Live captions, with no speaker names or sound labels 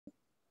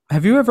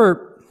Have you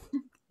ever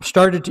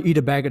started to eat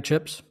a bag of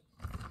chips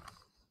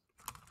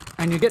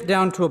and you get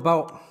down to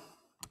about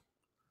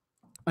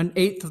an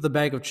eighth of the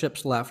bag of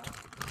chips left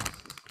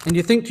and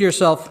you think to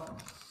yourself,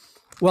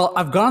 well,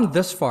 I've gone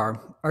this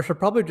far, I should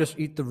probably just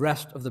eat the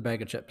rest of the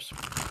bag of chips.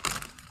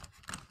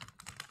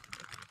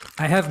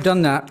 I have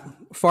done that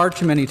far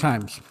too many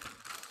times.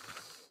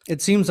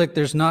 It seems like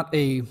there's not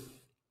a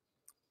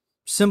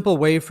simple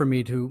way for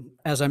me to,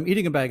 as I'm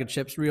eating a bag of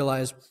chips,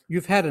 realize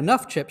you've had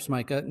enough chips,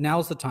 Micah,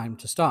 now's the time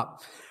to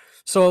stop.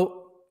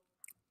 So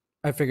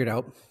I figured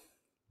out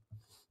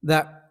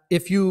that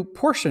if you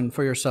portion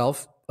for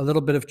yourself a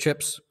little bit of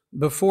chips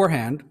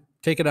beforehand,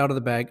 take it out of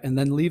the bag, and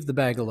then leave the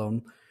bag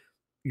alone,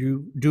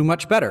 you do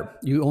much better.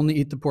 You only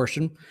eat the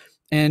portion,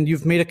 and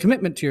you've made a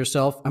commitment to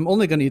yourself, I'm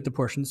only going to eat the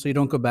portion, so you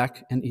don't go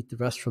back and eat the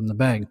rest from the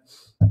bag.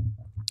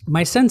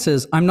 My sense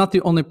is I'm not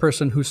the only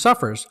person who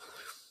suffers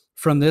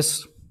from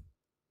this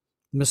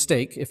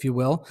mistake, if you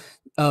will,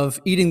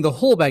 of eating the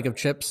whole bag of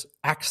chips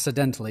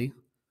accidentally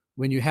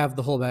when you have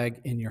the whole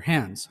bag in your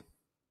hands.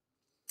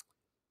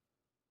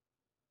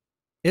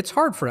 It's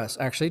hard for us,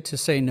 actually, to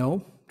say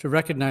no, to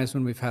recognize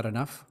when we've had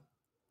enough.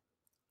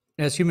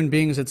 As human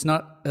beings, it's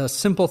not a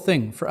simple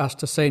thing for us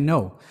to say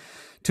no,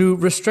 to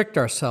restrict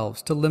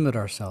ourselves, to limit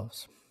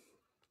ourselves.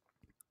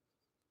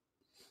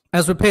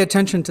 As we pay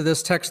attention to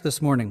this text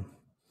this morning,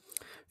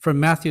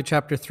 from Matthew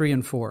chapter 3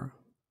 and 4,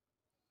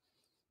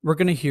 we're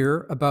going to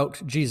hear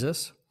about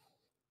Jesus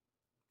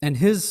and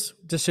his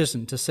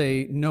decision to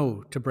say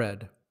no to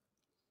bread.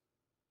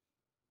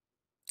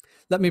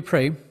 Let me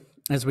pray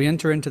as we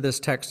enter into this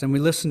text and we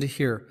listen to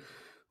hear,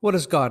 what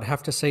does God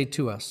have to say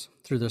to us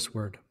through this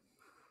word?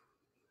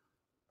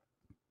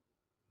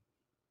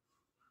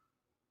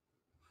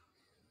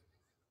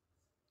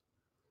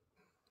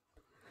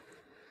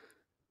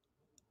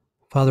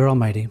 Father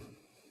Almighty,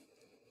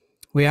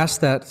 we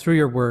ask that through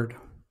your word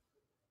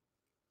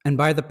and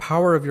by the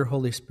power of your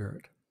Holy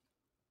Spirit,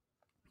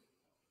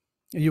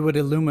 you would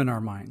illumine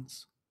our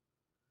minds,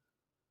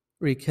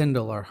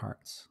 rekindle our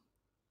hearts,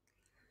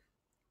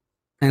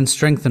 and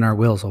strengthen our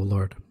wills, O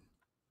Lord.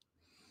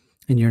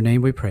 In your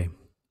name we pray.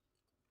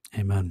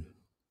 Amen.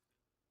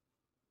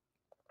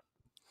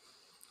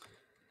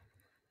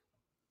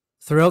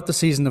 Throughout the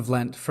season of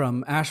Lent,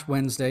 from Ash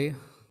Wednesday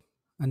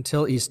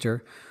until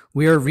Easter,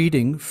 we are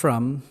reading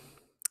from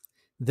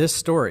this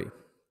story,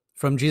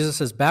 from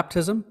Jesus'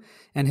 baptism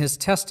and his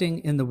testing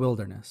in the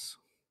wilderness.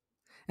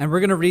 And we're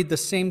going to read the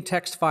same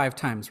text 5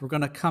 times. We're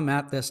going to come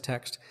at this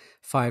text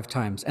 5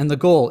 times. And the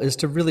goal is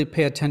to really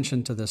pay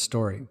attention to this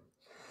story.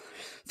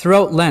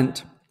 Throughout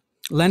Lent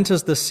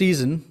is the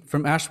season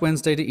from Ash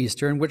Wednesday to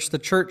Easter in which the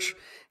church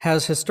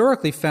has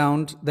historically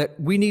found that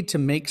we need to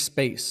make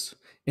space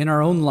in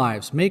our own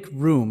lives, make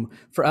room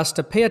for us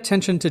to pay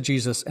attention to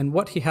Jesus and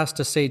what he has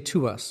to say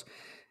to us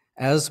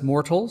as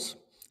mortals,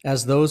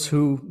 as those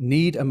who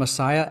need a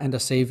Messiah and a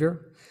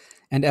Savior,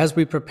 and as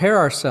we prepare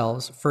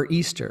ourselves for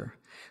Easter,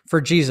 for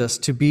Jesus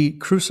to be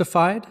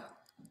crucified,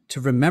 to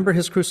remember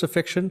his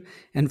crucifixion,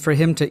 and for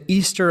him to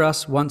Easter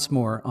us once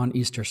more on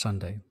Easter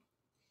Sunday.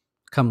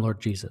 Come, Lord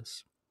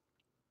Jesus.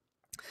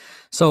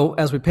 So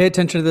as we pay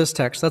attention to this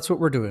text, that's what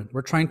we're doing.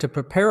 We're trying to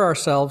prepare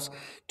ourselves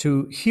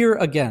to hear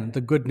again the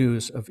good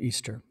news of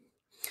Easter.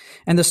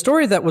 And the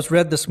story that was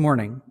read this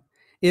morning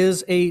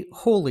is a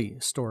holy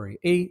story,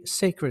 a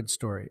sacred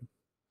story.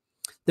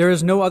 There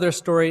is no other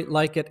story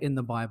like it in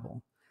the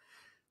Bible.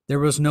 There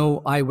was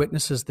no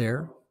eyewitnesses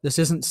there. This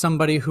isn't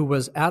somebody who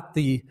was at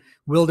the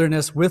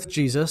wilderness with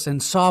Jesus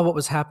and saw what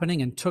was happening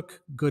and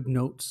took good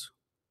notes.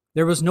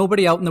 There was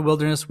nobody out in the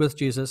wilderness with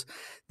Jesus.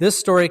 This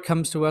story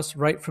comes to us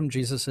right from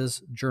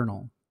Jesus'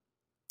 journal.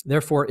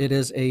 Therefore, it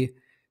is a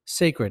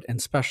sacred and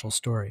special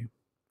story.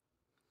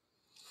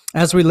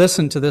 As we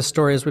listen to this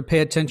story, as we pay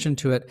attention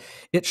to it,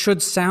 it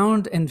should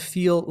sound and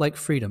feel like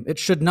freedom. It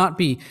should not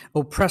be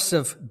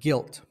oppressive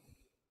guilt.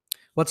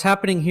 What's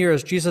happening here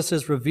is Jesus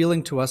is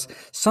revealing to us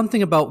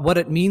something about what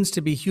it means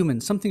to be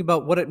human, something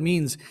about what it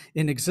means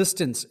in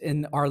existence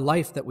in our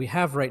life that we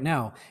have right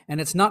now. And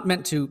it's not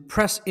meant to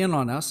press in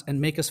on us and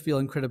make us feel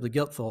incredibly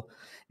guiltful.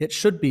 It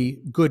should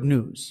be good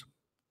news.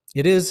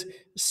 It is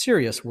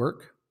serious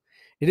work.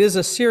 It is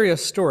a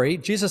serious story.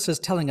 Jesus is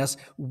telling us,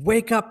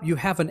 wake up, you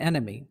have an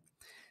enemy.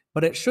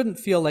 But it shouldn't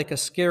feel like a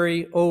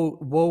scary, oh,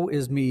 woe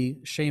is me,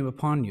 shame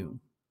upon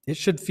you. It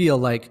should feel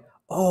like,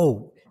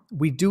 oh,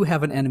 we do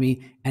have an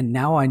enemy, and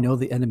now I know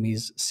the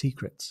enemy's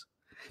secrets.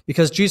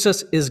 Because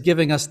Jesus is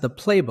giving us the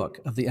playbook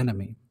of the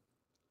enemy.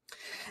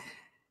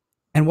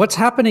 And what's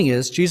happening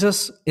is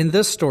Jesus, in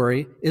this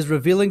story, is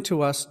revealing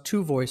to us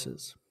 2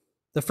 voices.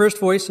 The first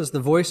voice is the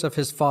voice of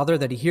his Father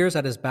that he hears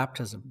at his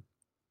baptism.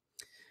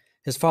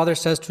 His Father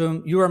says to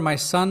him, "You are my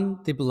Son,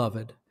 the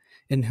beloved,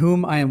 in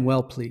whom I am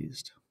well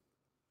pleased."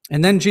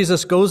 And then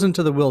Jesus goes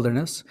into the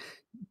wilderness,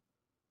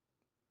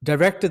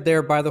 directed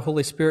there by the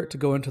Holy Spirit to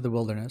go into the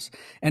wilderness.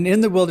 And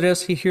in the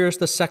wilderness, he hears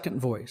the second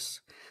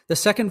voice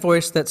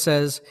that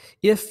says,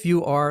 "If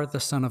you are the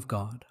Son of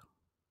God."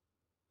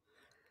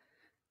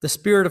 The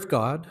Spirit of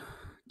God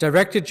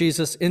directed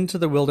Jesus into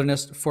the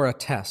wilderness for a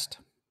test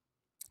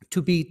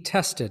to be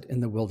tested in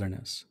the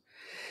wilderness.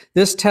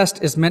 This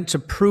test is meant to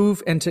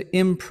prove and to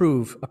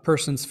improve a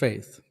person's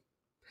faith.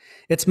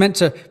 It's meant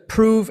to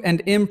prove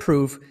and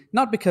improve,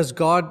 not because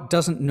God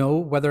doesn't know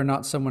whether or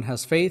not someone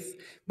has faith,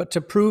 but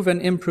to prove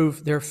and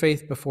improve their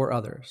faith before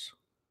others.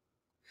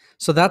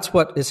 So that's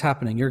what is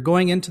happening. You're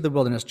going into the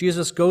wilderness.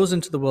 Jesus goes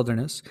into the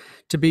wilderness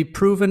to be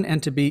proven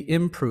and to be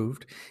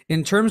improved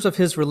in terms of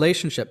his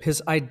relationship,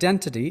 his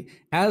identity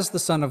as the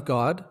Son of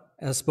God,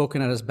 as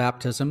spoken at his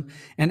baptism,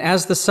 and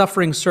as the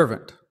suffering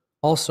servant,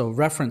 also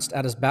referenced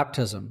at his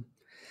baptism.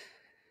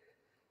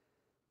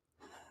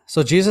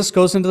 So Jesus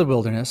goes into the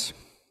wilderness,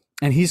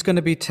 and he's going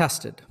to be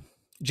tested.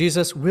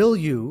 Jesus, will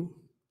you,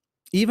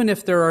 even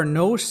if there are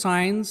no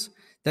signs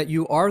that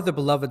you are the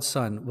beloved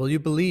Son, will you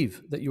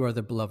believe that you are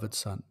the beloved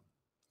Son?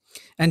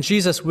 And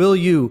Jesus, will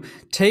you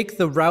take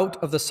the route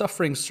of the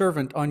suffering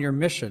servant on your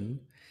mission,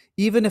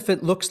 even if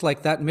it looks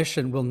like that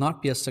mission will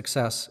not be a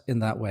success in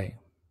that way?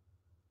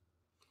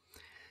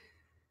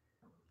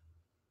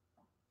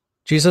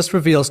 Jesus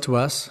reveals to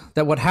us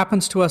that what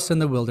happens to us in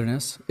the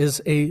wilderness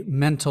is a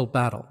mental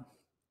battle.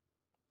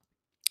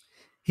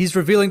 He's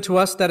revealing to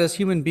us that as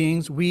human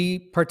beings, we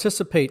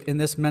participate in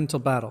this mental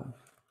battle.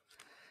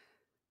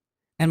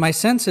 And my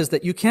sense is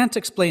that you can't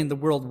explain the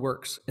world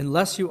works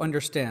unless you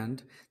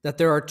understand that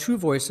there are two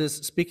voices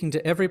speaking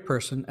to every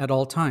person at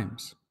all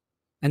times,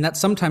 and that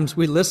sometimes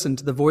we listen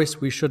to the voice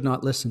we should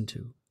not listen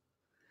to.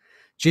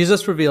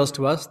 Jesus reveals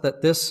to us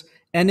that this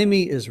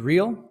enemy is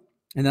real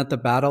and that the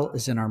battle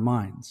is in our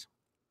minds.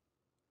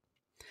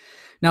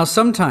 Now,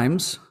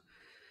 sometimes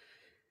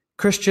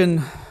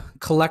Christian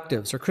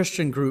collectives or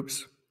Christian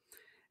groups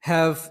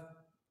have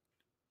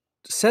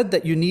said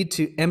that you need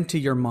to empty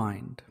your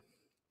mind.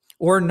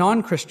 Or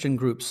non-Christian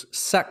groups,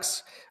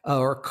 sects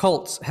or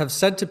cults have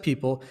said to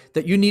people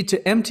that you need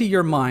to empty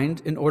your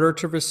mind in order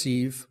to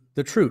receive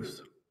the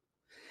truth.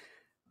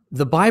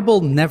 The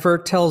Bible never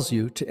tells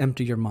you to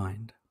empty your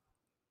mind.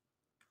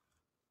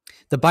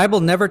 The Bible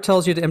never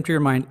tells you to empty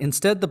your mind.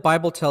 Instead, the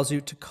Bible tells you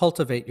to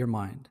cultivate your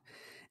mind.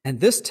 And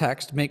this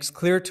text makes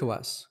clear to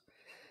us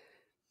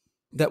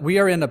that we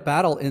are in a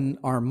battle in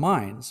our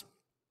minds.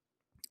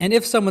 And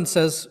if someone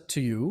says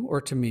to you or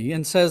to me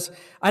and says,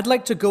 I'd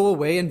like to go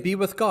away and be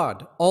with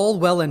God, all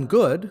well and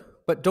good,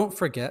 but don't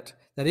forget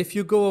that if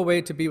you go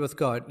away to be with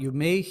God, you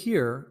may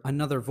hear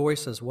another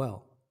voice as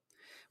well.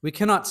 We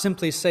cannot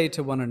simply say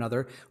to one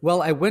another,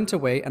 well, I went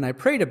away and I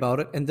prayed about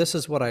it and this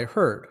is what I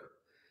heard.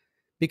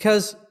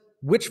 Because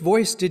which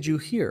voice did you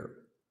hear?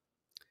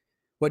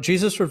 What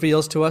Jesus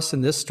reveals to us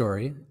in this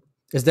story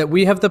is that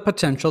we have the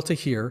potential to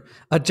hear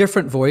a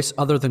different voice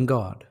other than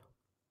God.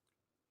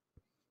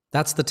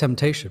 That's the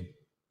temptation.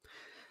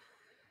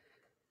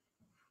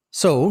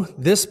 So,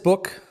 this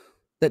book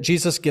that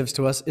Jesus gives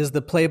to us is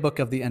the playbook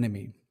of the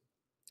enemy.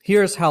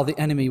 Here's how the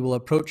enemy will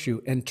approach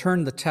you and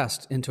turn the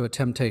test into a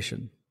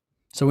temptation.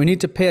 So we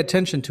need to pay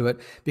attention to it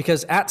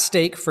because at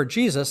stake for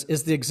Jesus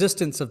is the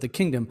existence of the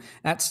kingdom.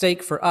 At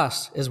stake for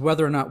us is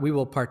whether or not we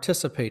will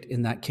participate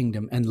in that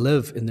kingdom and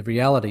live in the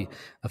reality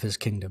of his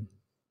kingdom.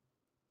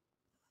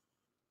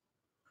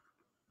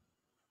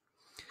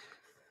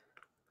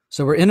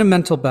 So we're in a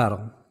mental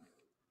battle.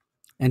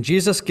 And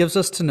Jesus gives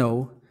us to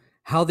know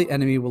how the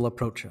enemy will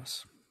approach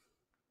us.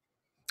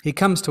 He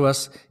comes to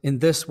us in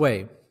this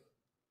way.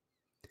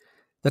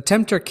 The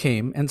tempter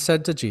came and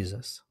said to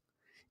Jesus,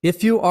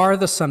 if you are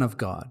the Son of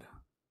God,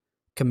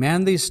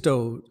 command these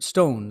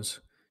stones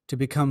to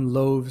become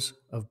loaves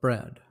of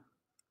bread.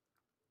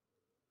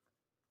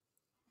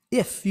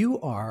 If you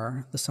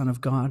are the Son of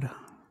God.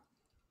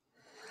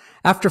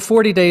 After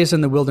 40 days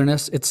in the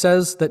wilderness, it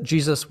says that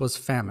Jesus was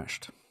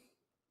famished.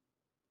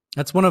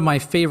 That's one of my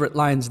favorite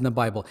lines in the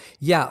Bible.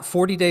 Yeah,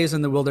 40 days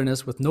in the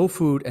wilderness with no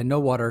food and no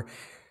water,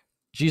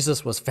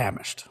 Jesus was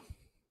famished,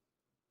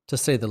 to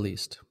say the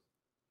least.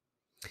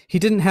 He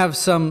didn't have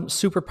some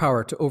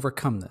superpower to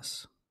overcome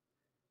this.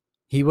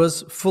 He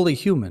was fully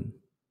human,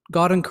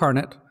 God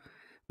incarnate,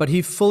 but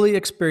he fully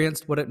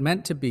experienced what it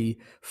meant to be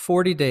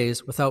 40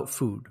 days without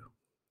food.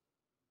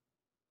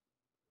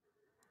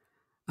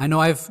 I know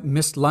I've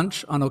missed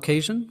lunch on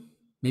occasion.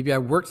 Maybe I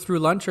worked through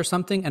lunch or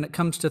something and it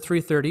comes to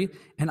 3:30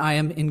 and I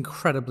am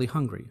incredibly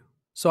hungry.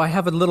 So I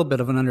have a little bit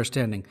of an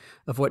understanding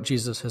of what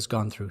Jesus has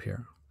gone through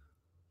here.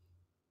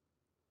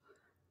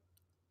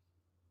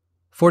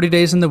 40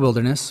 days in the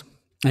wilderness,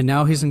 and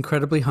now he's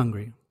incredibly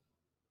hungry.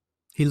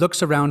 He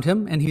looks around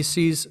him and he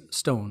sees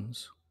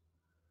stones.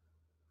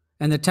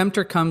 And the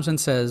tempter comes and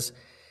says,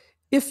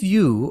 if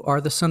you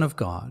are the Son of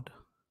God,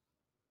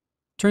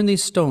 turn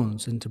these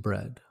stones into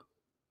bread.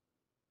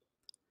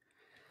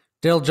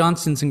 Dale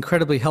Johnson's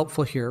incredibly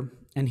helpful here,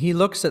 and he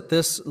looks at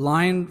this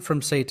line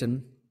from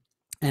Satan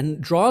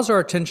and draws our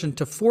attention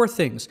to four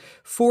things,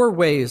 four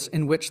ways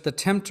in which the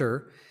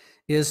tempter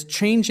is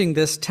changing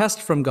this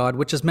test from God,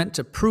 which is meant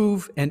to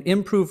prove and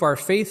improve our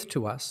faith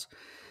to us.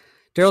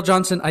 Darrell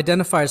Johnson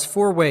identifies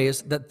four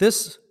ways that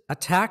this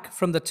attack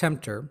from the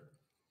tempter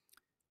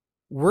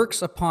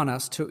works upon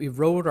us to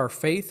erode our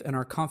faith and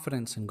our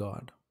confidence in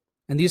God.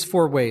 And these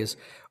four ways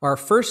are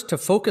first to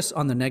focus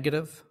on the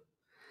negative,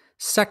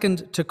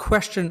 Second, to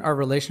question our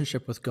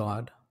relationship with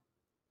God.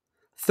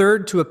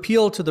 Third, to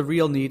appeal to the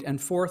real need.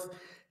 And fourth,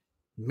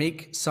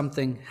 make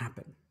something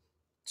happen.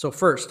 So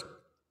first,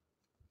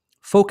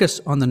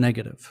 focus on the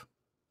negative.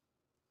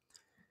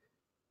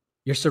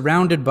 You're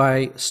surrounded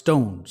by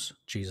stones,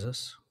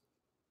 Jesus.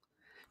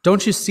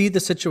 Don't you see the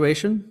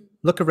situation?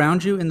 Look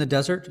around you in the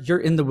desert. You're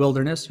in the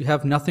wilderness. You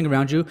have nothing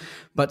around you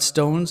but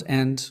stones,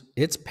 and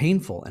it's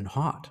painful and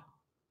hot.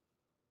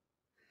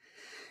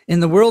 In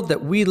the world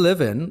that we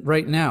live in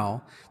right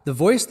now, the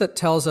voice that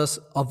tells us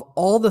of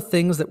all the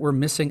things that we're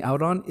missing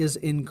out on is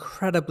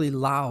incredibly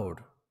loud,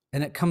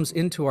 and it comes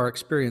into our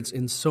experience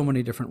in so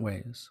many different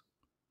ways.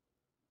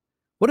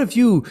 What have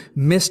you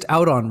missed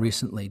out on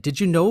recently? Did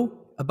you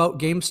know about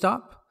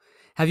GameStop?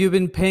 Have you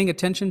been paying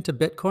attention to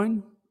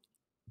Bitcoin?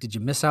 Did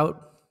you miss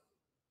out?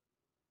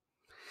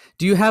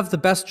 Do you have the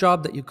best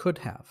job that you could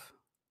have?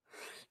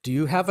 Do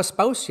you have a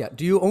spouse yet?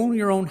 Do you own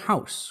your own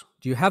house?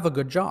 Do you have a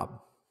good job?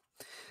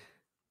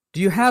 Do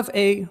you have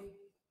a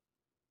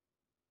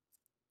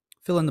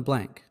fill in the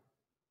blank?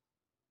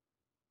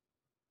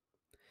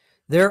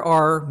 There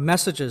are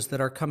messages that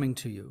are coming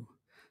to you,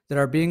 that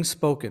are being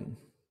spoken,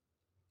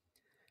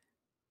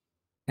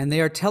 and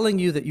they are telling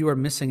you that you are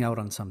missing out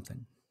on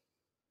something,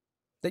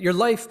 that your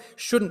life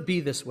shouldn't be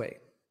this way.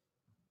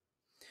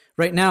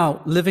 Right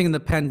now, living in the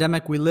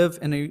pandemic, we live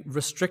in a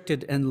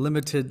restricted and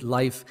limited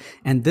life,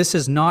 and this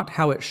is not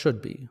how it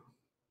should be.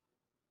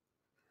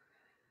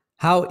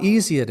 How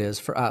easy it is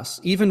for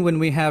us, even when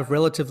we have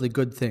relatively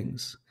good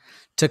things,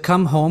 to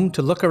come home,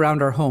 to look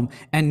around our home,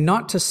 and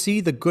not to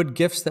see the good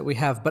gifts that we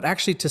have, but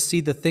actually to see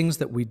the things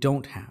that we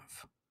don't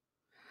have.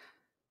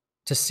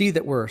 To see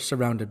that we're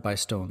surrounded by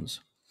stones.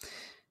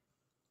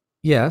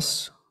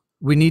 Yes,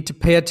 we need to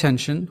pay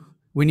attention.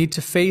 We need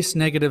to face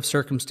negative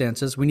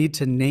circumstances. We need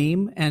to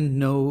name and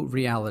know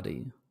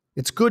reality.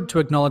 It's good to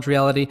acknowledge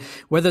reality,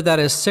 whether that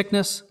is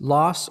sickness,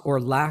 loss, or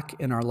lack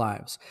in our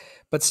lives.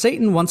 But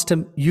Satan wants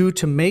you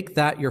to make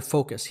that your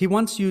focus. He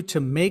wants you to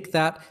make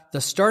that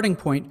the starting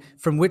point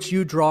from which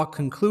you draw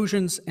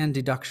conclusions and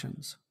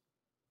deductions.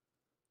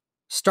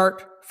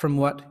 Start from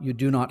what you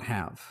do not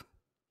have.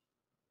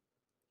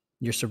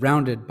 You're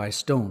surrounded by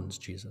stones,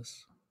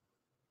 Jesus.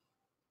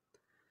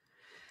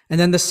 And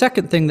then the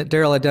second thing that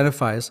Darrell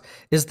identifies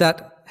is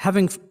that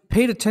having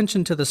paid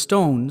attention to the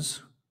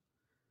stones,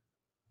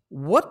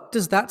 what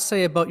does that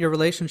say about your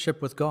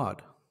relationship with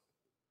God?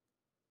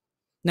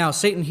 Now,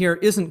 Satan here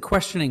isn't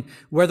questioning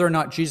whether or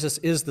not Jesus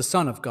is the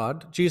Son of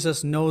God.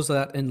 Jesus knows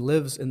that and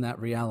lives in that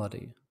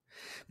reality.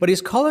 But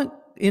he's calling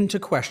into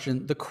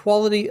question the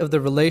quality of the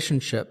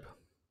relationship.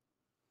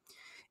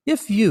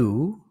 If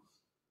you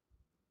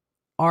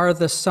are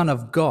the Son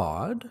of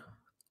God,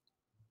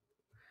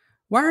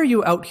 why are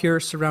you out here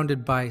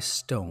surrounded by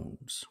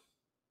stones?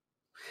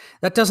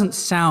 That doesn't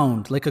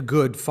sound like a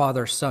good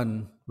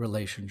father-son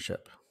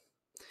relationship.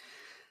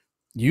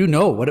 You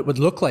know what it would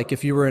look like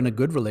if you were in a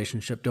good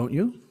relationship, don't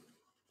you?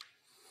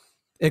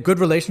 A good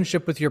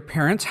relationship with your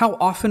parents, how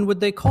often would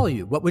they call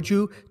you? What would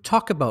you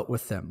talk about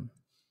with them?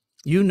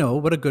 You know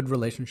what a good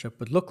relationship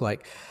would look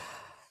like.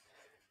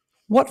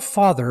 What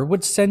father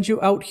would send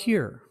you out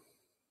here?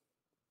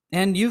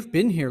 And you've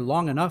been here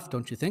long enough,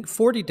 don't you think?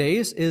 40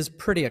 days is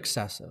pretty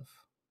excessive.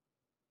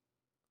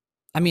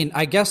 I mean,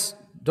 I guess,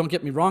 don't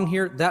get me wrong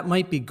here, that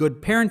might be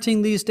good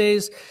parenting these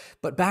days,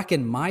 but back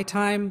in my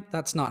time,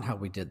 that's not how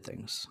we did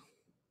things.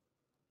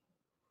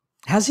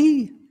 Has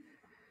he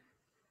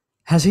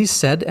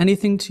said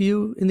anything to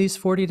you in these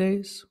 40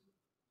 days?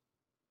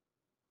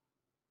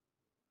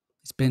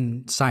 He's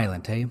been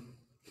silent, eh?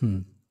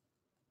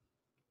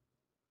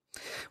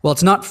 Well,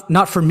 it's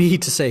not for me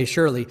to say,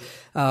 surely.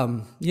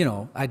 I'm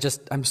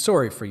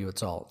sorry for you,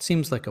 it's all. It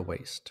seems like a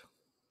waste.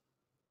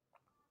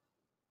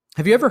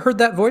 Have you ever heard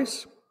that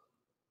voice?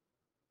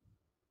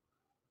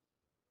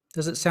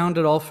 Does it sound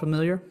at all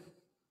familiar?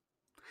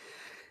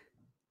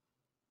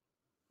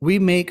 We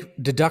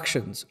make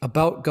deductions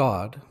about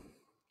God.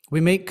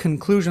 We make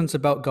conclusions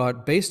about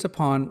God based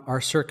upon our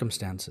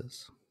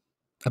circumstances,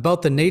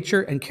 about the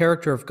nature and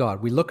character of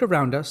God. We look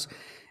around us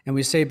and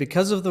we say,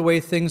 because of the way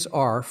things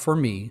are for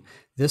me,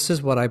 this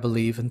is what I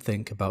believe and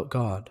think about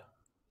God.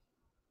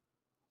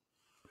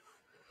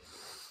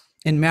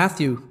 In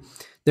Matthew,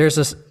 there's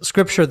a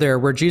scripture there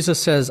where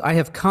Jesus says, I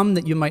have come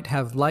that you might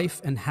have life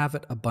and have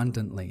it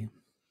abundantly.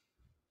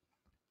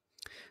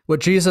 What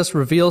Jesus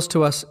reveals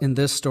to us in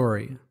this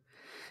story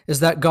is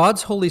that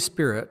God's Holy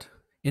Spirit,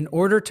 in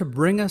order to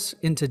bring us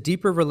into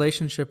deeper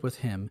relationship with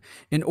Him,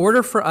 in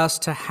order for us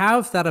to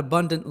have that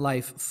abundant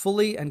life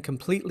fully and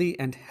completely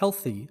and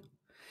healthy,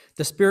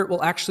 the Spirit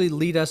will actually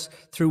lead us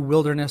through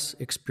wilderness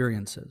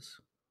experiences.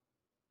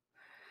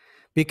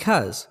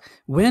 Because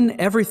when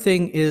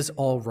everything is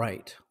all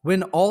right,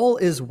 when all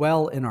is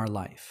well in our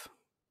life,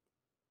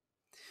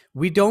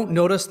 we don't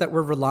notice that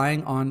we're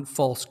relying on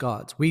false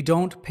gods. We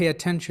don't pay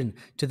attention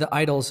to the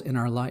idols in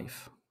our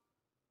life.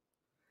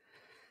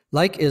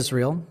 Like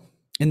Israel,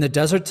 in the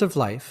deserts of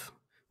life,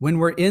 When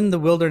we're in the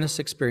wilderness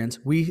experience,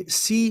 we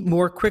see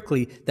more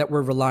quickly that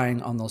we're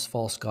relying on those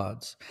false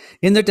gods.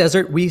 In the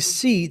desert, we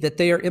see that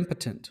they are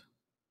impotent.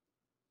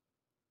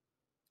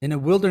 In a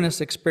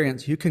wilderness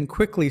experience, you can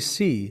quickly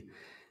see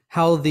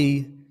how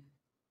the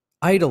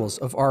idols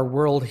of our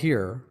world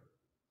here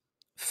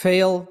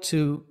fail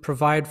to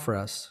provide for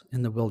us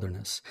in the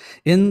wilderness.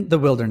 In the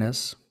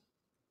wilderness,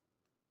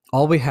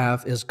 all we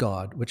have is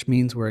God, which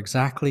means we're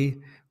exactly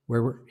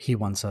where He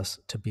wants us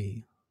to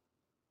be.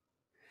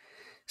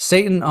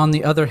 Satan, on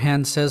the other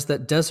hand, says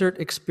that desert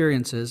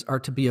experiences are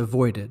to be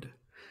avoided.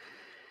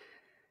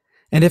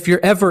 And if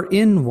you're ever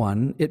in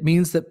one, it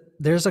means that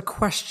there's a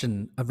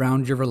question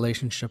around your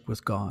relationship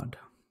with God.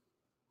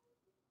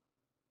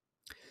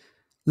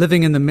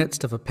 Living in the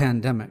midst of a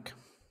pandemic,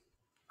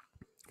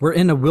 we're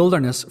in a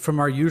wilderness from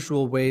our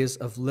usual ways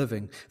of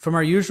living, from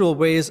our usual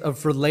ways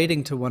of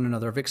relating to one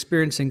another, of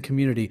experiencing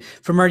community,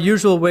 from our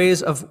usual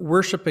ways of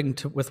worshiping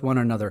with one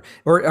another,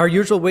 or our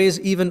usual ways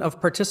even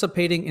of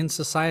participating in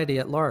society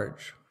at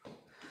large.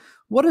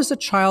 What is a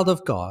child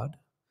of God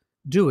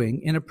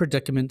doing in a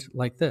predicament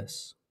like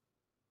this?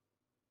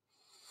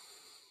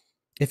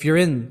 If you're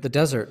in the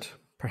desert,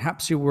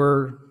 perhaps you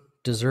were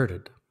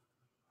deserted,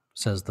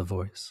 says the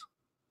voice.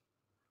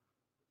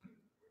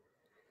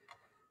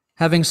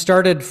 Having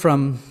started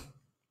from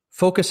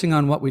focusing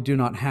on what we do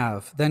not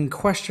have, then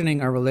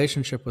questioning our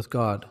relationship with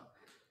God,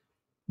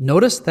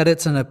 notice that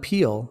it's an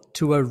appeal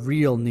to a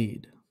real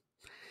need.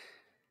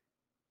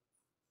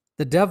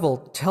 The devil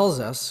tells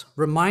us,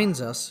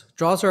 reminds us,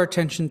 draws our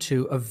attention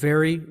to a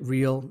very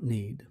real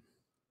need.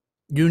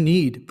 You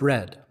need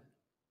bread.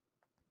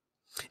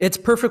 It's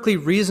perfectly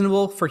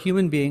reasonable for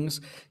human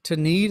beings to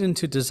need and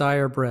to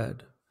desire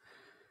bread.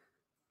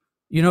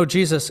 You know,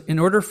 Jesus, in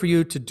order for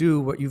you to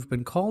do what you've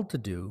been called to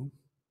do,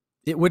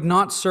 it would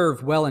not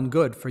serve well and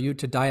good for you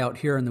to die out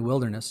here in the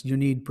wilderness. You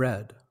need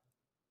bread.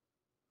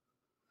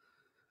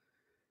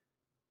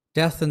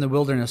 Death in the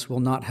wilderness will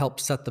not help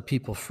set the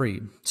people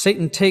free.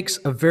 Satan takes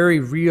a very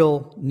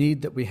real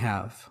need that we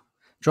have,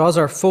 draws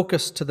our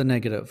focus to the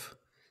negative,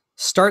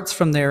 starts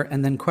from there,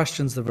 and then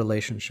questions the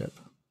relationship.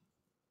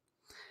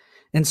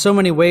 In so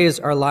many ways,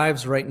 our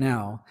lives right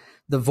now,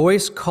 the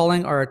voice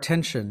calling our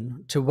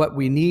attention to what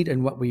we need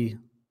and what we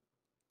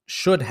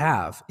should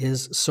have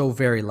is so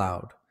very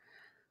loud.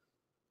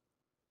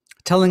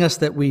 Telling us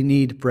that we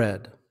need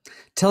bread,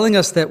 telling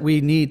us that we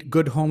need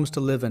good homes to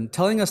live in,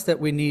 telling us that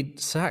we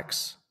need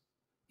sex.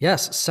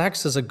 Yes,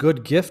 sex is a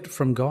good gift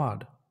from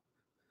God.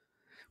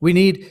 We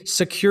need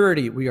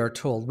security, we are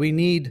told. We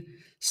need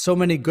so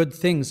many good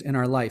things in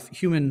our life,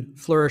 human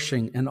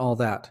flourishing and all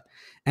that.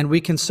 And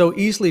we can so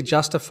easily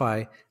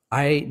justify,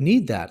 I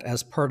need that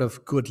as part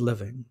of good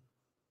living.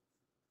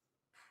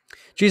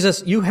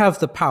 Jesus, you have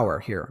the power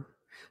here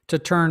to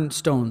turn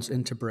stones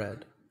into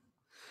bread.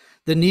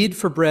 The need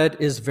for bread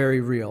is very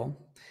real.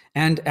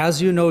 And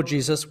as you know,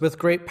 Jesus, with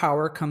great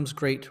power comes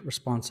great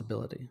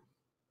responsibility.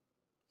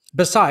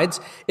 Besides,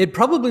 it'd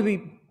probably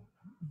be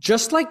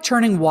just like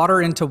turning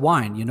water into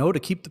wine, to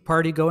keep the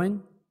party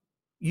going.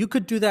 You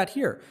could do that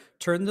here.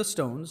 Turn the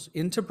stones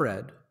into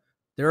bread.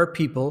 There are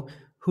people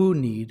who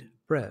need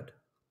bread.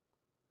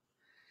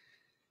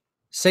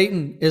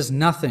 Satan is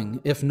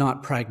nothing if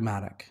not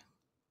pragmatic.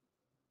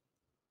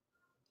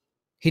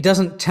 He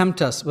doesn't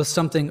tempt us with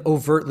something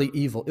overtly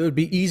evil. It would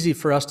be easy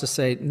for us to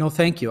say, no,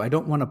 thank you, I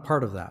don't want a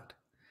part of that.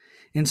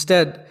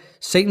 Instead,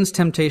 Satan's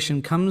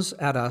temptation comes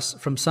at us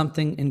from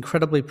something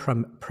incredibly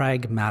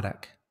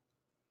pragmatic.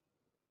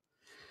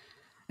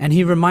 And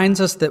he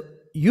reminds us that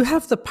you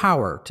have the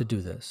power to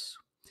do this.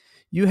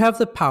 You have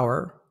the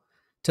power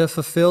to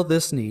fulfill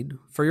this need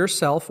for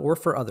yourself or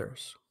for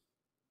others.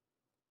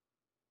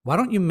 Why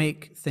don't you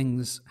make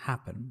things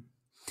happen?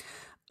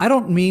 I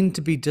don't mean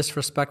to be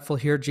disrespectful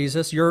here,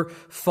 Jesus. Your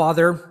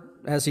Father,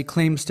 as he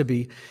claims to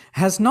be,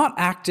 has not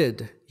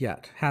acted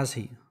yet, has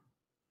he?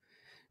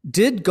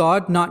 Did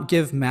God not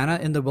give manna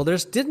in the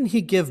wilderness? Didn't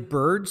he give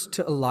birds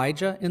to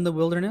Elijah in the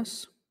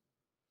wilderness?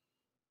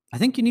 I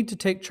think you need to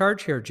take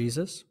charge here,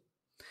 Jesus.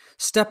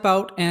 Step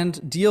out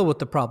and deal with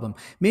the problem.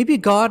 Maybe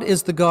God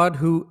is the God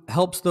who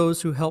helps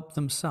those who help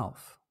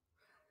themselves.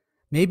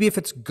 Maybe if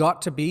it's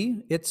got to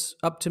be, it's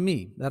up to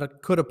me.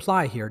 That could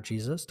apply here,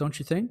 Jesus, don't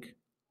you think?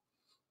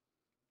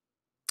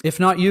 If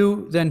not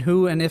you, then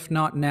who? And if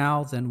not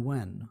now, then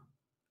when?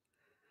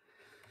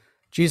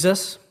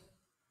 Jesus,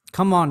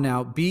 come on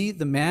now. Be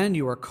the man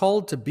you are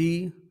called to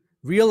be.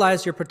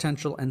 Realize your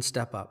potential and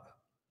step up.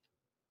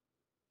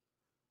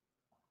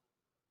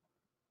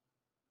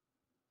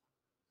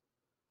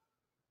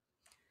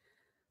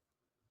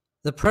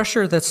 The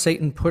pressure that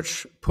Satan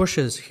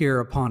pushes here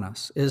upon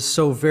us is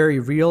so very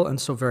real and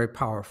so very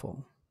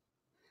powerful.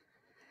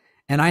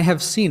 And I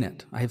have seen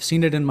it. I have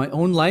seen it in my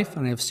own life,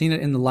 and I have seen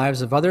it in the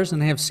lives of others,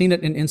 and I have seen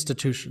it in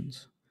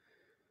institutions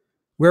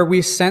where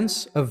we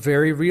sense a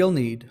very real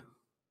need,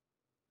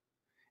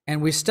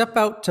 and we step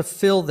out to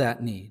fill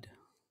that need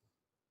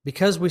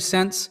because we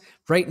sense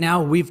right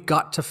now we've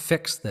got to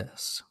fix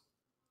this.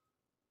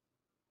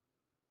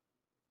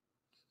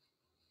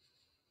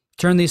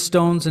 Turn these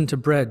stones into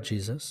bread,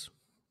 Jesus.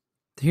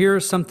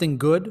 Here's something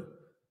good,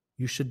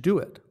 you should do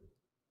it.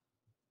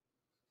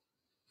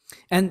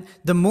 And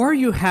the more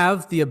you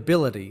have the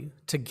ability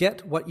to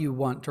get what you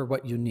want or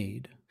what you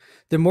need,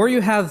 the more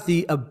you have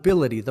the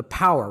ability, the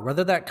power,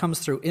 whether that comes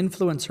through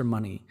influence or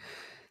money,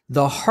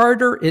 the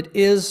harder it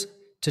is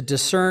to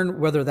discern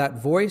whether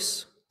that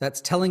voice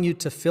that's telling you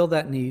to fill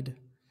that need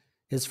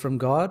is from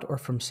God or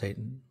from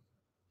Satan.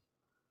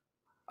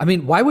 I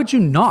mean, why would you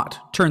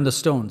not turn the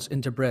stones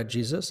into bread,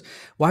 Jesus?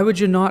 Why would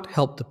you not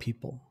help the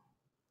people?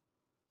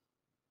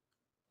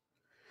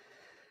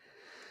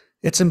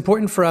 It's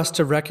important for us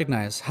to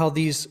recognize how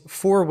these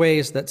 4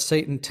 ways that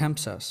Satan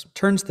tempts us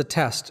turns the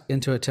test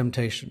into a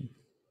temptation.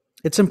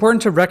 It's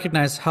important to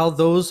recognize how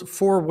those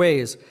 4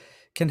 ways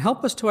can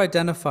help us to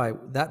identify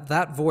that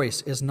that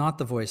voice is not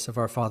the voice of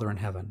our Father in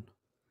heaven.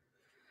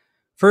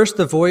 First,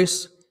 the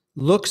voice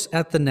looks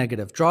at the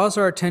negative, draws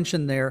our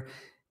attention there,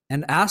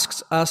 and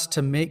asks us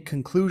to make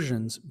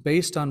conclusions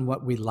based on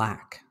what we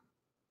lack.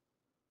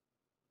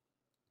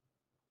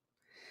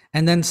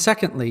 And then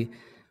secondly,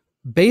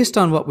 based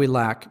on what we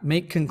lack,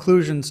 make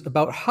conclusions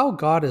about how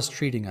God is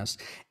treating us.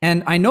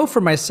 And I know for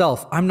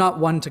myself, I'm not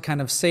one to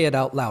kind of say it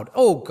out loud.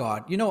 Oh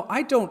God,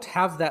 I don't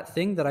have that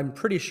thing that I'm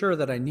pretty sure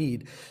that I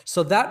need.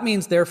 So that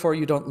means therefore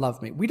you don't love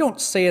me. We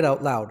don't say it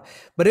out loud.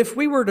 But if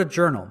we were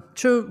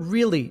to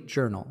really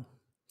journal,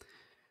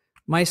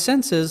 my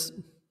sense is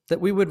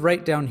that we would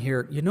write down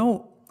here,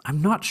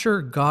 I'm not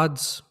sure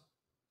God's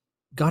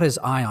got his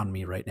eye on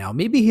me right now.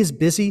 Maybe he's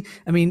busy.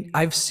 I mean,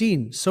 I've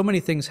seen so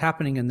many things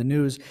happening in the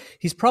news.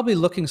 He's probably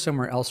looking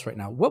somewhere else right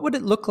now. What would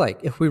it look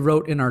like if we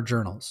wrote in our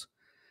journals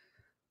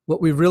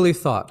what we really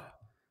thought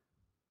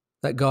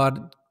that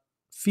God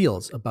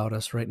feels about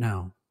us right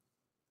now?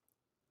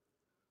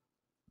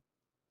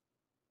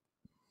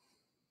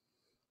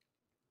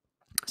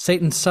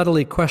 Satan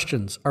subtly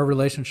questions our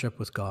relationship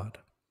with God.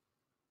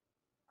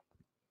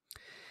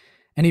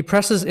 And he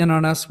presses in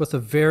on us with a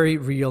very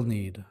real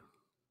need.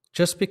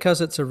 Just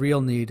because it's a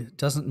real need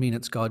doesn't mean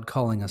it's God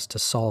calling us to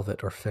solve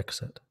it or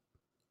fix it.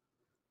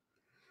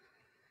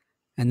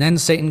 And then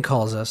Satan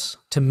calls us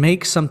to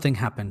make something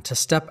happen, to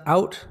step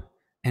out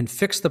and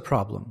fix the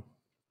problem.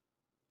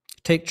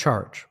 Take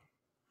charge.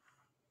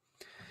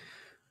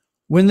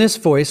 When this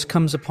voice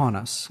comes upon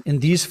us in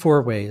these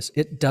 4 ways,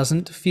 it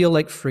doesn't feel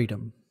like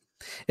freedom.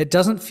 It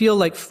doesn't feel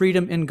like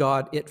freedom in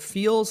God. It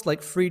feels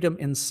like freedom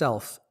in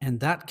self, and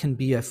that can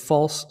be a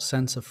false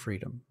sense of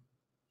freedom.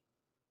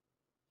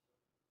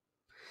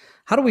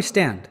 How do we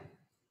stand?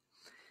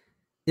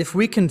 If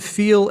we can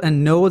feel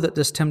and know that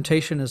this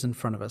temptation is in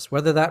front of us,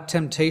 whether that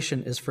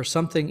temptation is for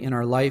something in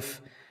our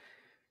life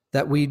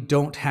that we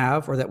don't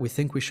have or that we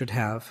think we should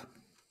have,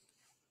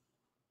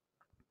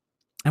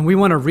 and we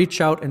want to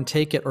reach out and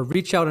take it or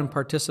reach out and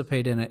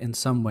participate in it in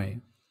some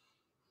way,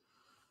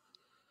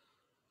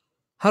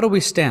 how do we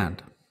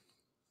stand?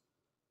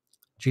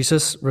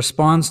 Jesus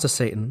responds to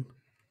Satan,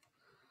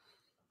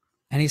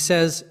 and he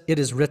says, "It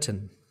is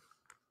written."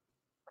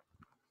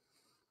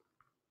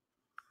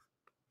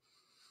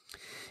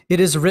 It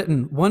is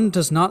written, one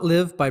does not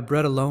live by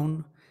bread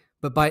alone,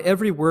 but by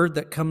every word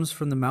that comes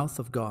from the mouth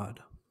of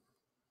God.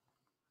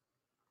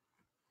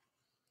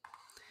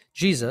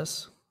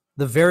 Jesus,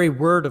 the very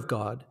word of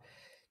God,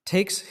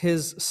 takes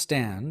his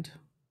stand,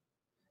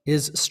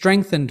 is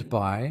strengthened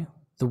by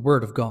the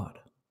word of God.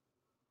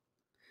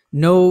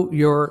 Know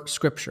your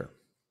scripture.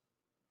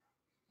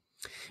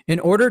 In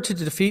order to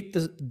defeat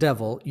the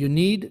devil, you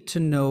need to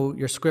know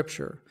your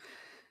scripture.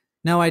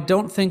 Now, I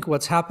don't think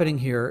what's happening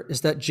here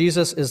is that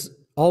Jesus is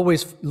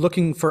always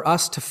looking for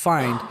us to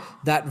find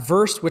that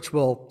verse which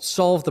will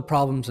solve the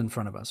problems in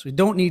front of us. We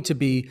don't need to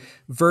be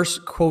verse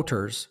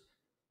quoters.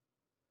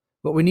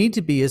 What we need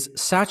to be is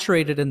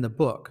saturated in the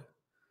book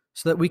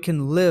so that we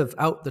can live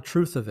out the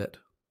truth of it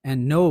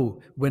and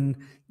know when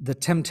the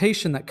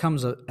temptation that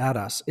comes at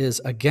us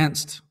is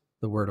against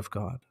the word of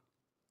God.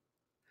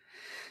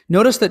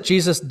 Notice that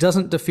Jesus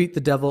doesn't defeat the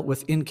devil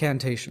with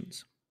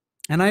incantations.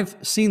 And I've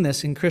seen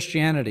this in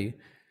Christianity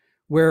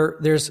where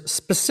there's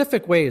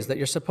specific ways that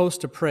you're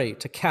supposed to pray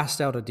to cast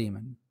out a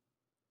demon.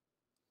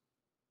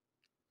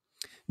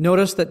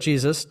 Notice that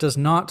Jesus does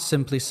not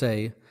simply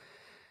say,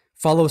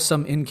 follow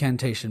some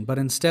incantation, but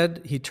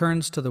instead he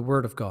turns to the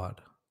word of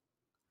God.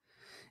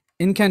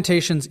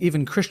 Incantations,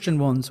 even Christian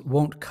ones,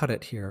 won't cut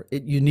it here.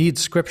 You need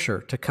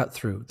scripture to cut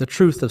through, the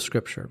truth of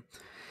scripture.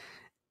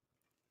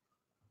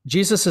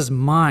 Jesus'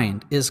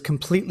 mind is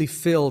completely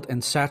filled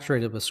and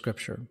saturated with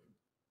scripture.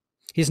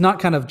 He's not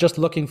kind of just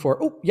looking for,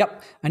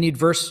 I need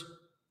verse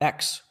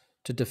X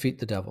to defeat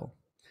the devil.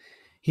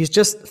 He's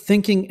just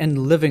thinking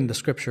and living the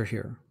scripture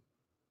here.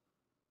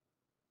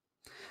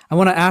 I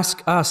want to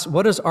ask us,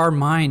 what is our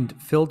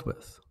mind filled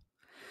with?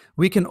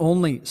 We can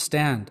only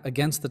stand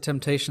against the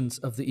temptations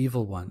of the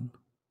evil one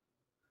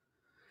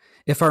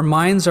if our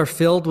minds are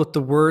filled with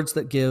the words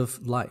that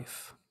give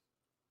life.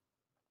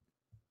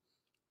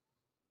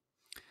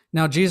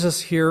 Now,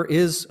 Jesus here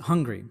is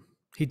hungry.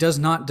 He does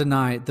not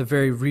deny the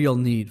very real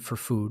need for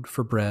food,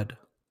 for bread.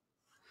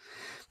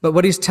 But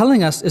what he's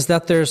telling us is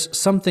that there's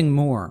something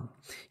more.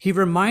 He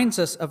reminds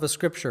us of a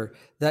scripture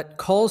that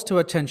calls to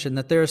attention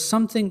that there is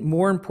something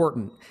more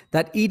important,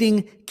 that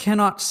eating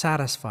cannot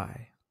satisfy,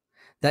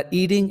 that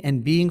eating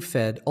and being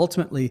fed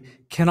ultimately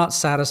cannot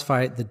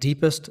satisfy the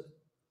deepest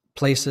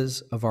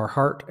places of our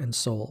heart and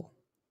soul.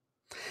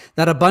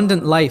 That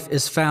abundant life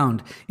is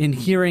found in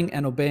hearing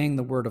and obeying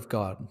the word of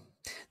God,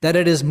 that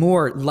it is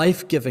more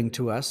life-giving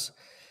to us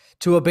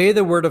to obey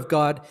the word of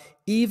God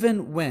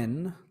even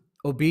when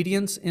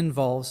obedience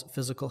involves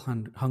physical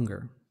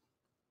hunger.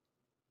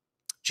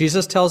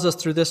 Jesus tells us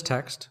through this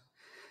text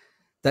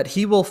that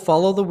he will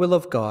follow the will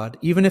of God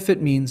even if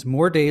it means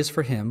more days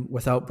for him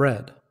without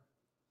bread.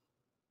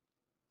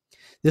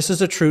 This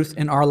is a truth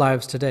in our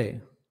lives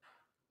today.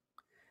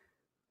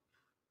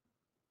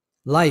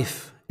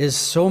 Life is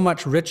so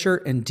much richer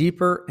and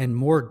deeper and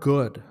more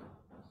good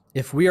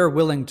if we are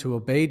willing to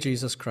obey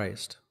Jesus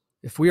Christ,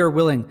 if we are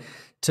willing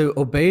to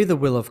obey the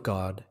will of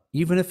God,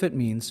 even if it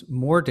means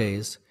more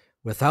days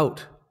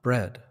without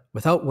bread,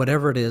 without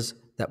whatever it is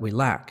that we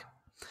lack.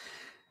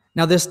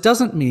 Now, this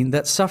doesn't mean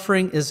that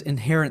suffering is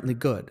inherently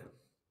good.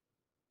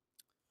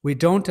 We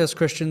don't, as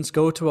Christians,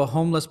 go to a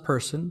homeless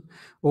person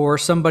or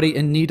somebody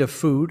in need of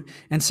food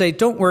and say,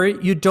 don't worry,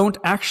 you don't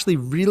actually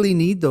really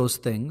need those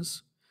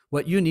things.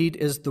 What you need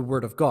is the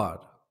word of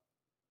God.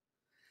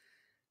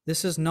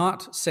 This is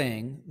not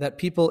saying that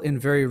people in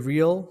very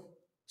real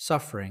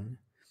suffering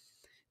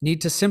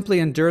need to simply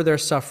endure their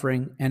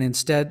suffering and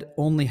instead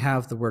only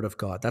have the word of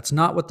God. That's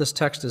not what this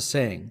text is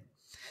saying.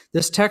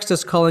 This text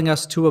is calling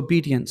us to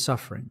obedient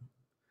suffering.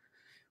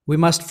 We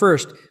must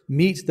first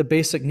meet the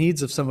basic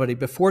needs of somebody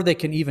before they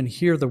can even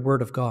hear the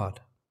word of God.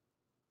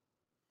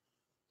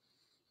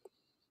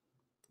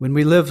 When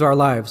we live our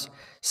lives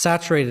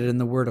saturated in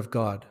the word of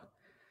God,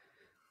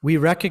 we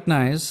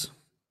recognize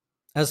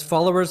as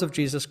followers of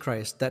Jesus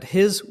Christ that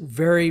his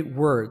very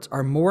words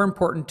are more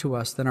important to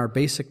us than our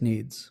basic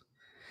needs,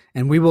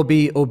 and we will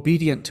be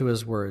obedient to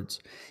his words,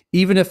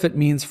 even if it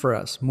means for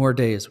us more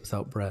days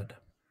without bread.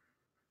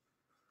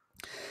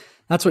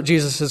 That's what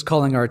Jesus is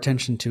calling our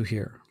attention to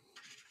here.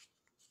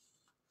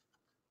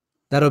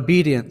 That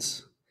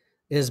obedience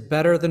is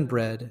better than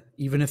bread,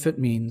 even if it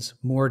means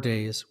more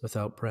days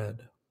without bread.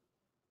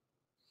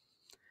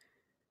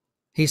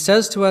 He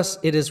says to us,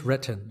 it is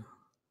written.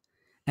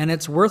 And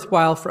it's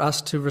worthwhile for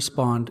us to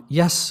respond,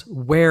 yes,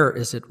 where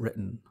is it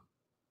written?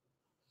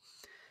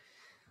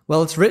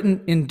 Well, it's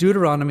written in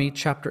Deuteronomy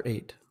chapter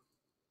 8.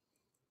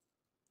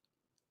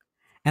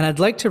 And I'd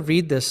like to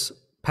read this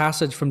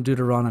passage from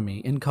Deuteronomy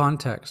in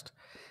context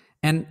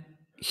and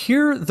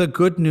hear the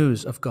good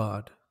news of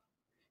God.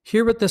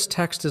 Hear what this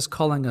text is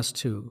calling us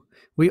to.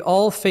 We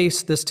all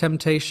face this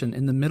temptation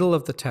in the middle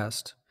of the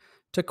test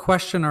to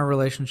question our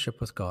relationship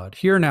with God.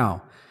 Hear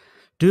now,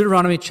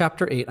 Deuteronomy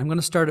chapter 8. I'm going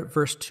to start at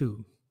verse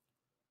 2.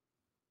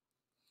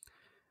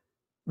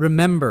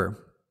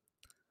 Remember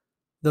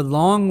the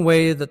long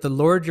way that the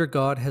Lord your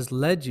God has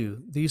led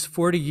you these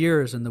 40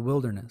 years in the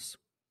wilderness,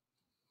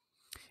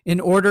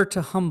 in order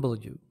to humble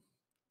you,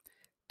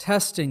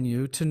 testing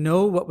you to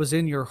know what was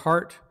in your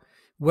heart,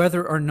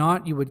 whether or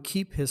not you would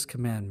keep his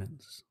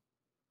commandments.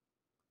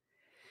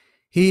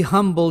 He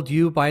humbled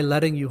you by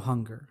letting you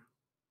hunger.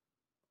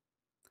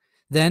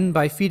 Then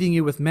by feeding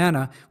you with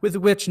manna, with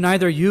which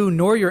neither you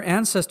nor your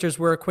ancestors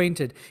were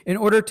acquainted, in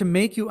order to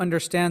make you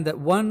understand that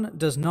one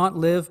does not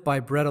live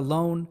by bread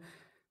alone,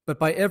 but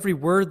by every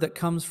word that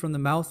comes from the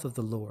mouth of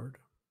the Lord.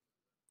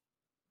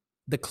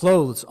 The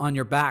clothes on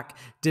your back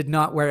did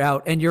not wear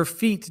out, and your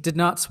feet did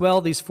not swell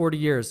these 40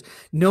 years.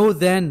 Know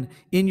then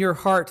in your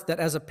heart that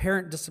as a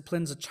parent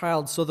disciplines a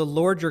child, so the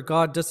Lord your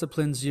God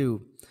disciplines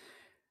you.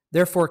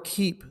 Therefore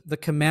keep the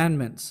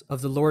commandments of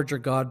the Lord your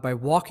God by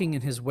walking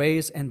in his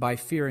ways and by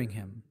fearing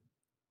him.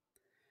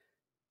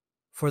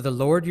 For the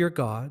Lord your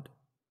God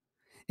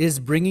is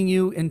bringing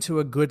you into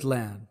a good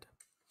land,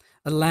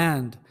 a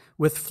land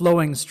with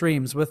flowing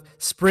streams, with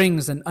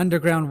springs and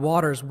underground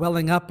waters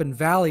welling up in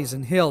valleys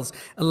and hills,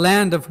 a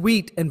land of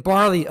wheat and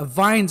barley, of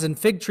vines and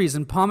fig trees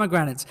and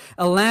pomegranates,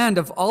 a land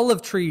of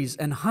olive trees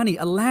and honey,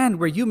 a land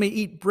where you may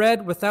eat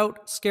bread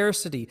without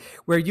scarcity,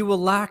 where you will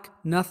lack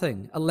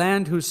nothing, a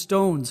land whose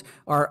stones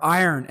are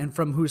iron and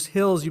from whose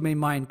hills you may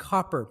mine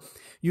copper.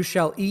 You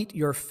shall eat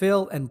your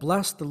fill and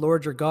bless the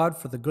Lord your God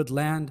for the good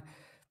land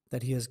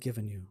that he has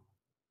given you.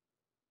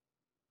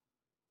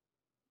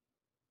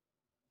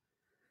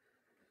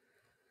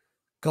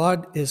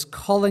 God is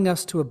calling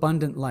us to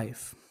abundant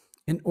life.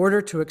 In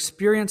order to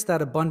experience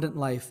that abundant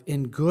life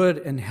in good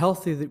and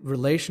healthy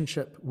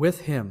relationship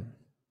with him,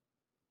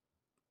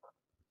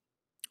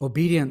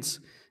 obedience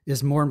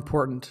is more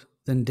important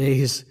than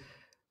days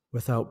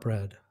without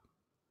bread.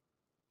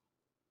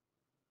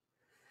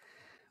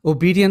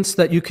 Obedience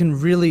that you can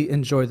really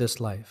enjoy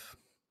this life.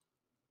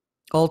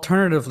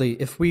 Alternatively,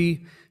 if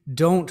we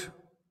don't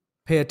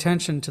pay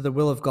attention to the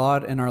will of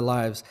God in our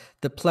lives,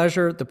 the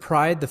pleasure, the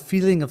pride, the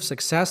feeling of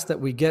success that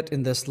we get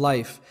in this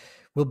life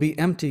will be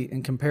empty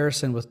in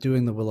comparison with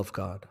doing the will of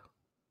God.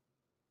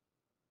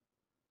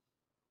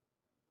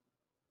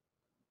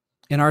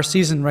 in our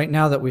season right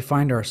now that we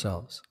find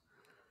ourselves.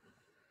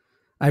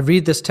 I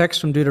read this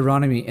text from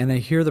Deuteronomy and I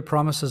hear the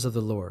promises of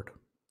the Lord.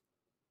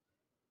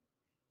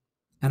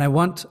 And I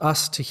want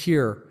us to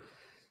hear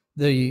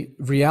the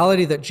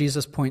reality that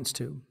Jesus points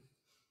to,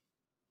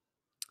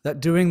 that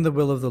doing the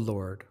will of the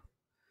Lord,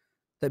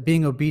 that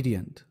being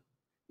obedient,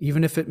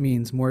 even if it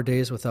means more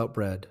days without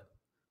bread,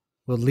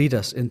 will lead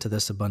us into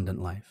this abundant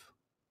life.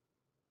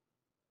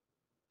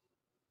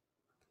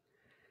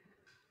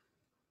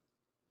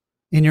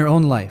 In your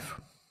own life,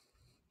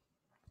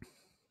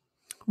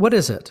 what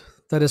is it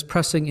that is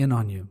pressing in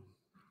on you?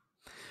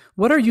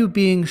 What are you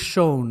being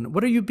shown?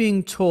 What are you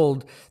being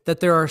told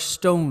that there are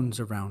stones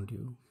around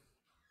you?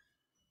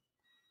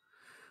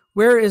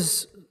 Where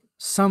is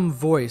some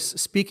voice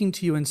speaking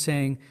to you and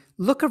saying,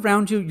 look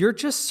around you, you're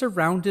just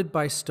surrounded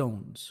by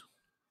stones?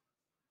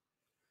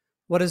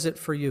 What is it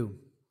for you?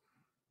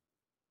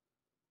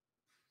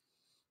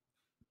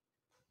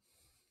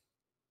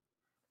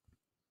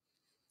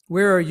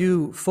 Where are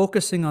you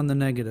focusing on the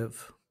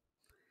negative,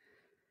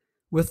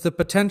 with the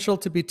potential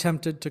to be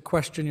tempted to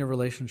question your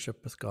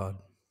relationship with God?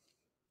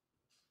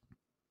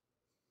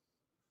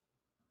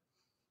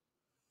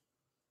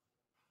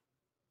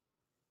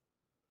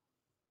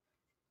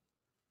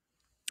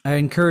 I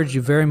encourage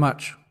you very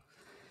much.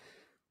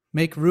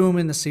 Make room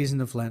in the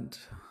season of Lent.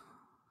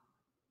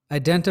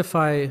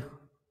 Identify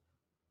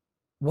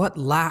what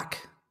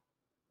lack,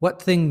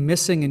 what thing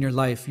missing in your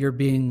life you're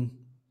being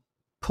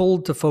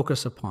pulled to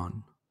focus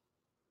upon.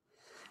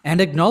 And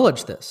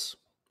acknowledge this.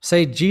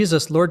 Say,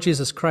 Jesus, Lord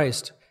Jesus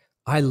Christ,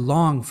 I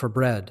long for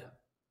bread.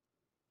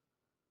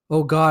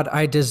 Oh God,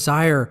 I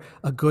desire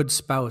a good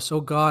spouse.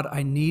 Oh God,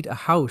 I need a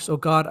house. Oh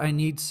God, I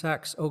need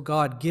sex. Oh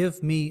God,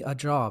 give me a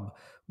job.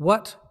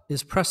 What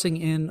is pressing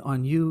in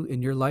on you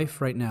in your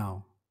life right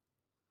now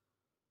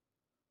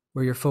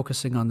where you're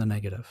focusing on the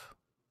negative?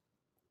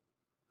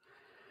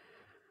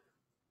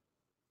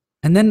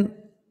 And then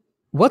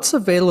what's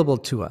available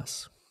to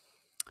us?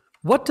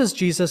 What does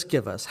Jesus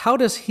give us? How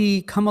does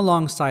he come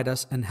alongside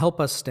us and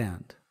help us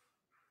stand?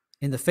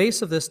 In the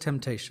face of this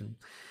temptation,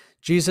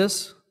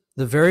 Jesus,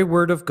 the very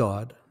word of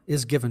God,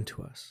 is given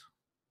to us.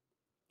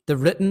 The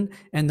written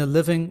and the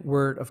living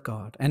word of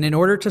God. And in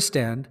order to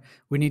stand,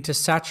 we need to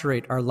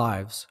saturate our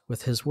lives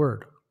with his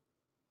word.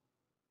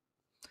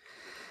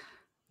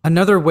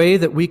 Another way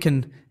that we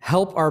can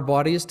help our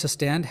bodies to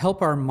stand,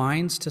 help our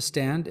minds to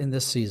stand in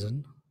this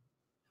season,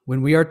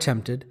 when we are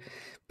tempted,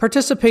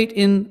 participate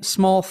in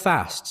small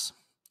fasts.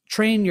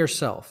 Train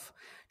yourself.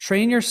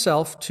 Train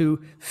yourself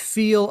to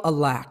feel a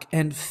lack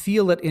and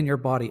feel it in your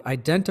body.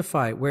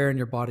 Identify where in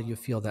your body you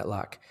feel that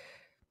lack.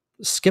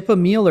 Skip a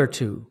meal or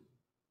two.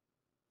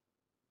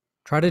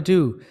 Try to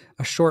do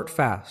a short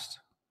fast.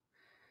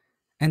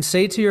 And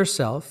say to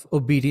yourself,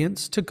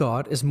 obedience to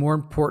God is more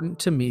important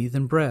to me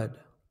than bread.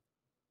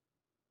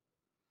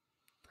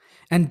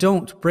 And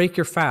don't break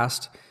your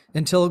fast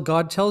until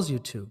God tells you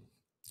to.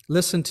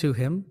 Listen to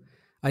him.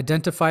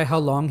 Identify how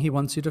long he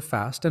wants you to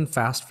fast and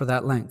fast for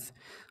that length.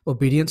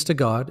 Obedience to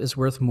God is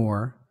worth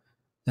more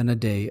than a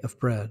day of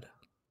bread.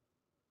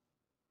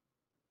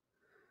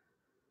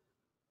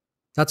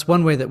 That's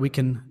one way that we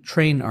can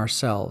train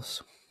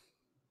ourselves.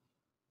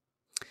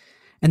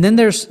 And then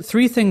there's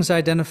three things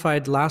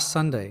identified last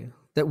Sunday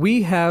that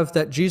we have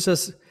that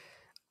Jesus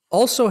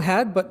also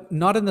had, but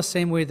not in the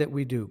same way that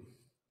we do.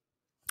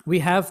 We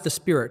have the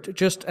Spirit,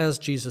 just as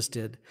Jesus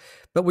did,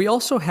 but we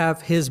also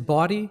have his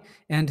body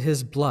and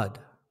his blood.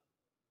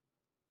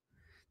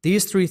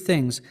 These three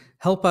things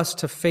help us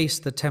to face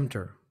the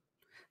tempter,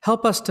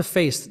 help us to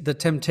face the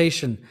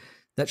temptation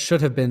that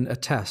should have been a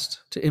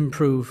test to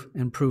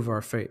improve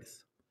our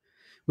faith.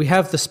 We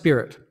have the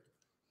Spirit.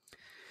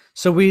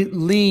 So we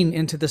lean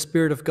into the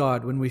Spirit of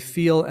God when we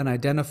feel and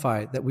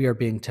identify that we are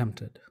being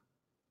tempted.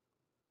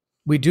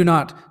 We do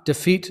not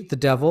defeat the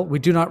devil. We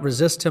do not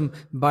resist him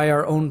by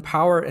our own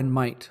power and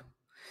might.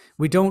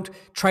 We don't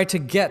try to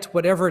get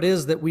whatever it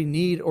is that we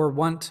need or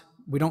want.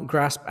 We don't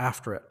grasp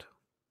after it.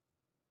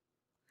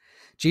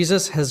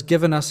 Jesus has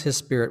given us his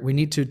Spirit. We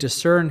need to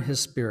discern his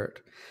Spirit,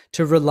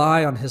 to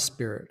rely on his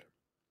Spirit.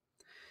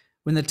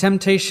 When the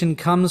temptation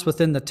comes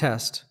within the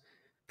test,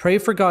 pray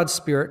for God's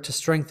Spirit to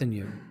strengthen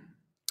you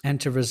and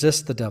to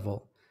resist the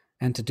devil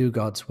and to do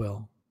God's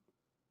will.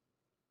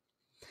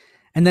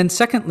 And then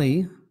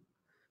secondly,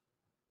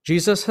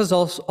 Jesus has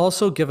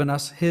also given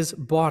us his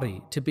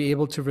body to be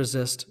able to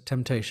resist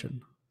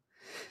temptation.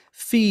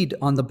 Feed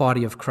on the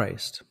body of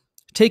Christ.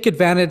 Take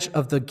advantage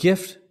of the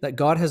gift that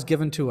God has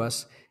given to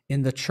us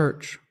in the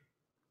church,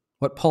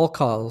 what Paul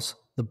calls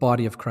the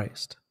body of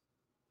Christ.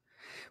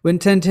 When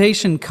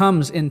temptation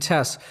comes in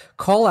tests,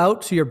 call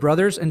out to your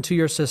brothers and to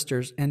your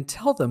sisters and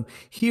tell them,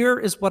 here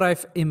is what I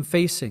am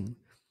facing.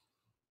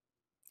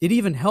 It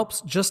even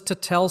helps just to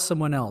tell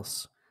someone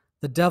else.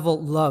 The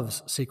devil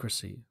loves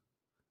secrecy.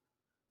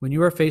 When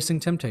you are facing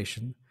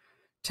temptation,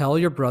 tell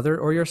your brother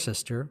or your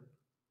sister,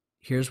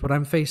 here's what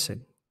I'm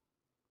facing.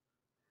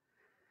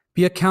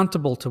 Be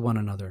accountable to one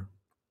another.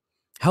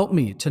 Help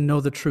me to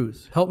know the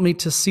truth. Help me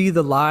to see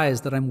the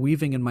lies that I'm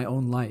weaving in my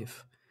own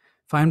life.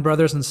 Find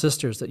brothers and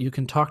sisters that you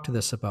can talk to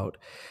this about.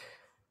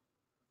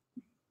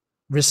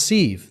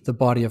 Receive the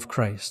body of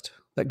Christ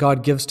that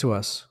God gives to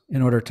us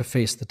in order to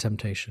face the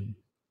temptation.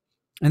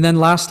 And then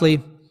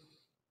lastly,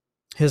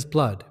 his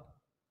blood.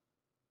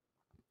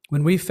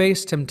 When we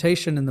face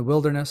temptation in the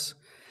wilderness,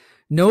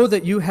 know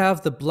that you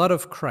have the blood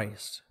of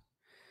Christ.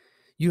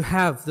 You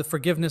have the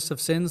forgiveness of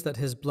sins that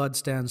his blood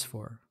stands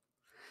for.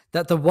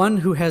 That the one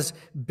who has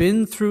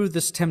been through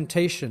this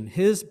temptation,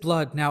 his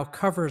blood now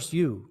covers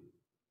you.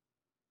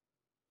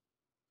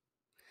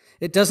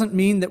 It doesn't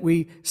mean that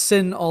we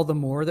sin all the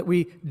more, that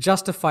we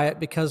justify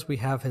it because we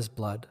have his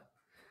blood.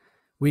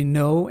 We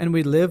know and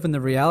we live in the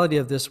reality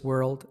of this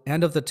world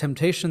and of the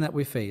temptation that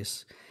we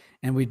face,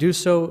 and we do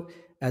so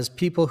as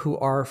people who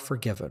are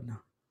forgiven.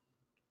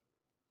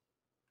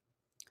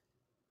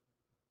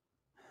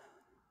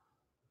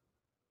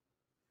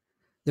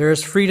 There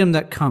is freedom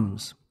that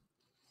comes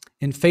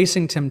in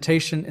facing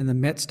temptation in the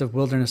midst of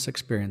wilderness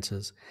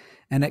experiences.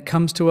 And it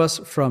comes to us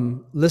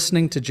from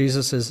listening to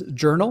Jesus'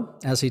 journal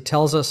as he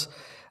tells us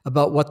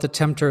about what the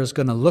tempter is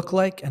going to look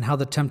like and how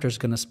the tempter is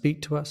going to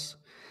speak to us.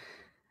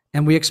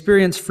 And we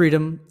experience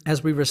freedom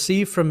as we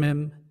receive from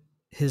him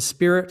his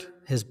spirit,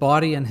 his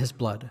body, and his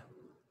blood,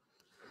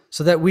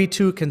 so that we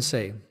too can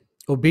say,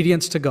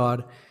 obedience to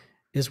God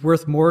is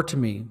worth more to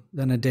me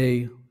than a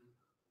day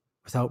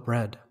without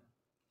bread.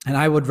 And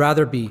I would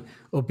rather be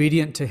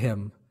obedient to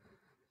him,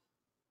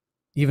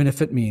 even if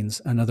it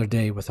means another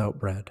day without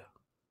bread.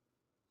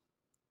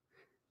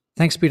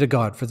 Thanks be to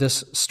God for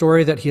this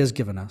story that he has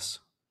given us,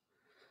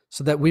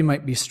 so that we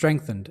might be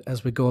strengthened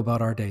as we go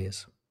about our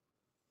days.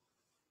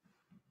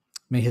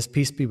 May his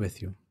peace be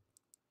with you.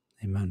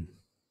 Amen.